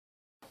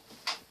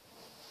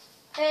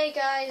Hey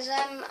guys,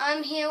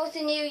 I'm here with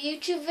a new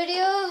YouTube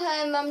video.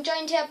 I'm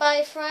joined here by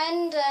a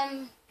friend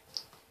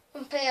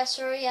from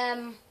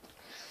PS3.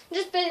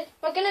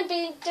 We're gonna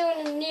be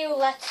doing a new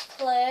Let's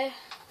Play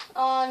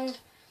on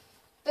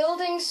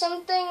building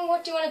something.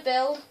 What do you want to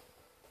build?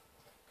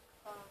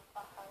 A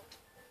house.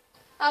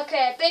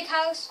 Okay, big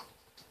house.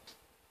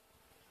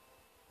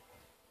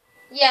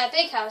 Yeah,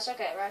 big house.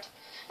 Okay, right.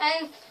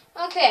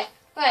 Okay,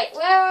 right.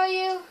 Where are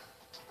you?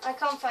 I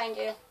can't find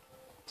you.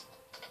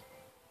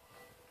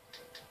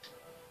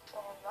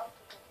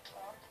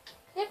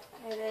 Yep,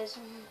 it is.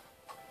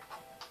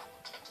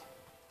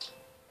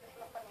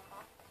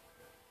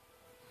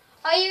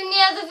 Are you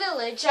near the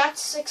village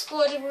that's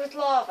exploded with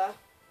lava?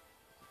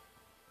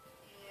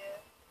 Yeah.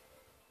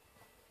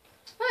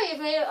 Oh, you've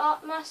made an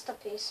art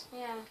masterpiece.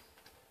 Yeah.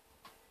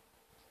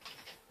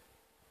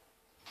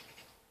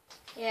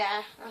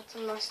 Yeah, that's a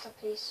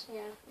masterpiece.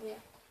 Yeah.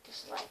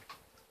 Just like,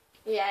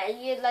 yeah,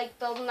 you're like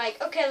building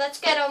like, okay, let's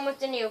get on with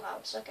the new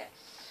house. Okay.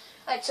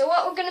 Right, so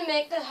what we're going to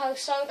make the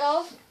house out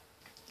of?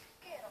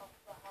 Get off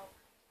the house.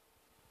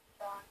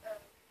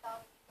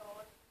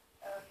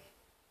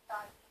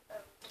 Sandstone,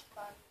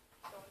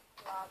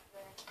 slab,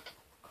 then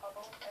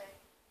cobble, and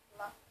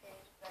glass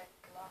panes, then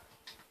glass.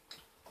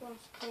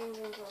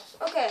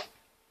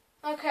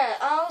 Okay,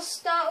 I'll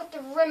start with the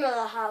rim of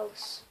the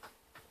house.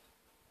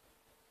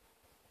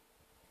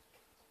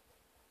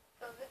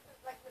 So this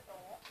is like the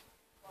door,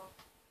 well,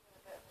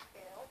 with a bit of a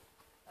scale.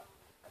 I'm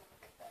just going to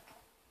make it better.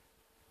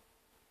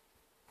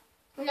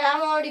 Yeah,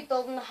 I'm already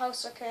building the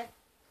house, okay.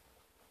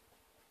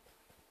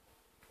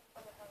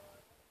 Where the hell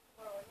are you?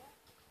 Where are you?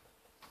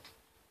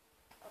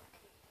 Okay.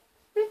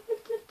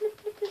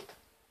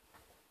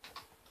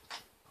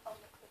 I'll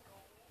make the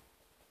door.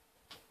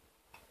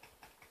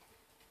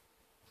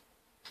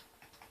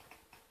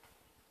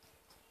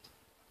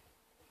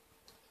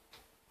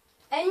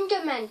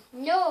 Enderman,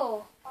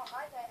 no. Oh,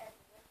 hi there,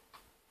 Edwin.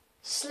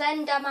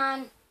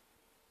 Slenderman.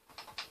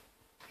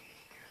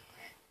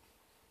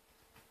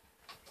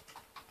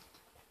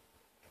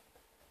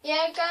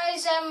 Yeah,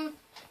 guys,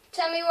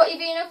 tell me what you've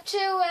been up to,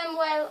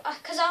 well,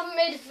 because I haven't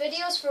made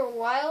videos for a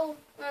while,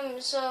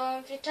 so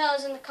if you tell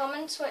us in the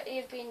comments what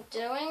you've been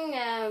doing,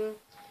 you've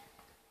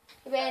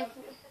been... This is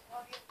how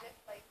you get,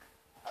 like,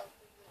 how to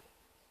use,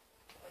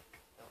 like,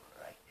 the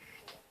right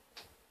shape.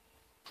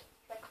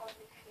 Like, how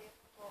this shape,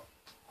 but...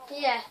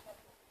 Yeah.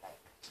 Like,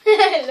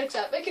 It looks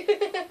epic.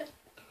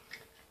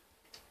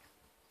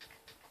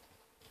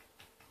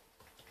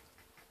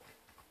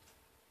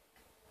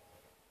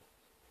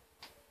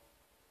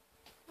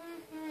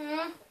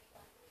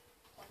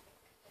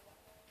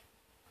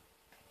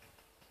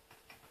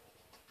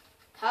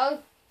 How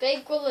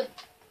big will the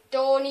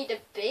door need to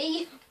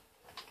be?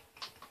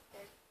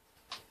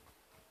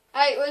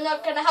 Alright, we're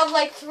not gonna have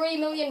like 3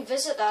 million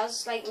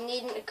visitors like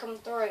needing to come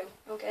through,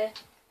 okay?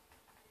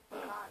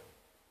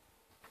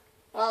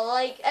 Well,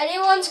 like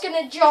anyone's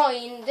gonna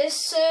join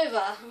this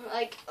server,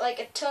 like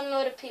a ton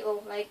load of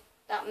people, like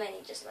that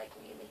many, just like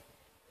really.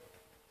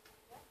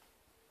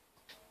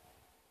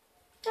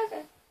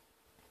 Okay.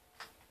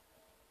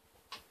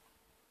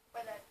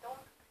 well, don't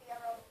clear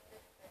out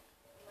this bit.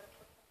 I'm gonna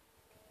put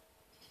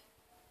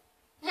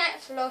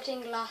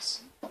Floating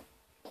glass.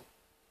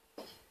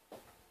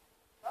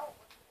 oh,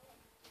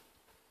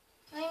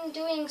 I'm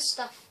doing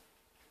stuff.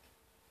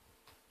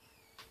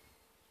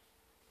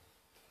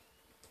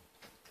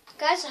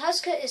 Guys, the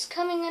house cut is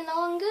coming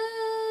along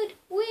good.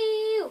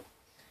 Woo!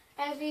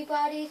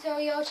 Everybody throw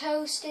your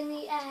toast in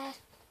the air.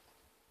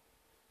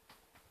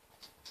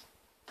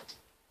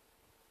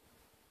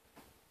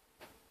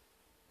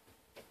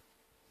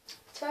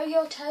 Throw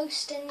your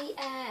toast in the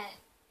air.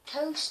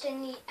 Toast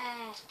in the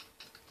air.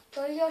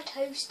 Throw your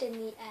toast in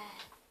the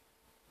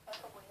that's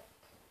a weird.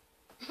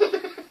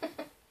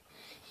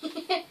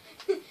 air.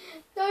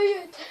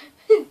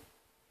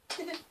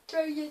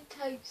 Throw your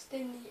toast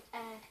in the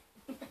air.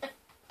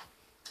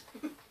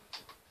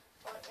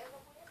 Well, it is a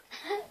weird. It's a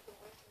weird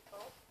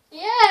toast.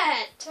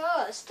 Yeah,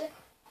 toast.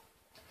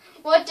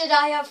 What did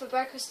I have for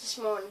breakfast this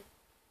morning?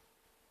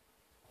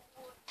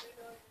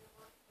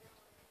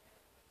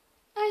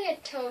 I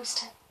had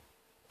toast.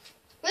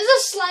 Where's a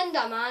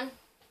Slender Man?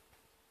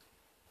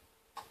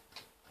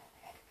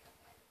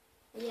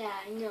 Yeah,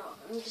 I know.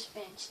 I'm just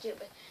being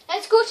stupid.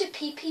 Let's go to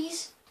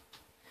Pee-Pee's.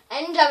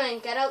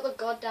 Enderman, get out the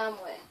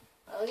goddamn way.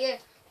 Will you?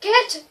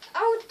 Get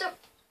out the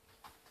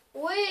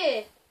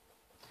way.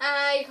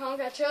 You can't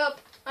catch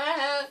up.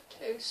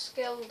 Too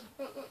skilled.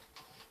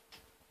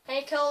 Can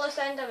you kill this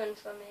Enderman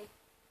for me?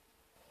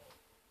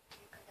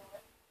 You can do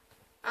it.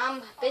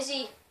 I'm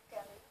busy.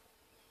 Get it.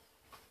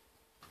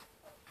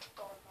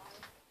 Go on.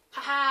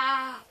 Ha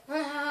ha!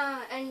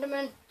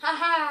 Enderman! Ha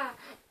ha!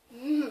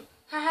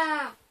 Ha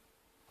ha!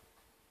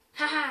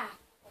 Ha ha!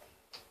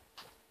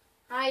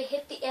 I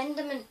hit the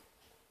Enderman.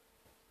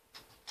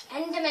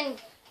 Enderman!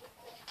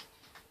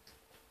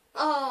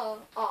 Oh!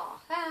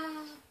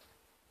 Ha!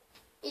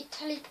 He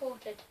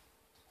teleported.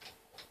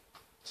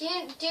 Do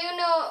you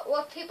know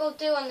what people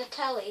do on the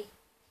telly?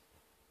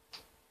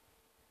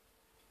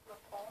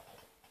 Report.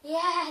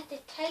 Yeah, the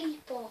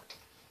teleport.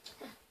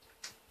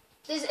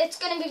 It's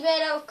going to be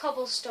made out of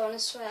cobblestone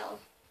as well.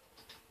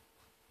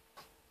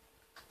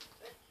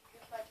 It's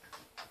just like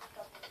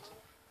double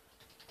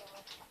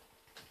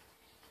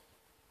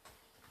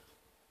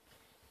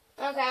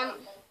roof. Okay.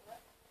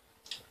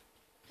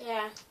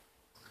 Yeah.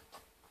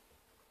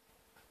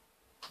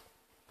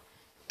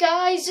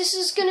 Guys, this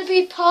is going to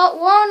be part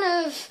 1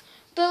 of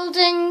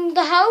building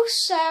the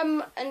house.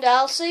 And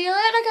I'll see you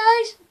later,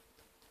 guys.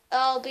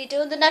 I'll be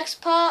doing the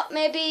next part,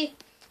 maybe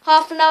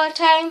half an hour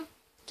time.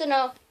 Don't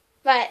know.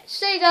 Right,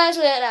 see you guys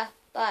later.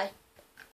 Bye.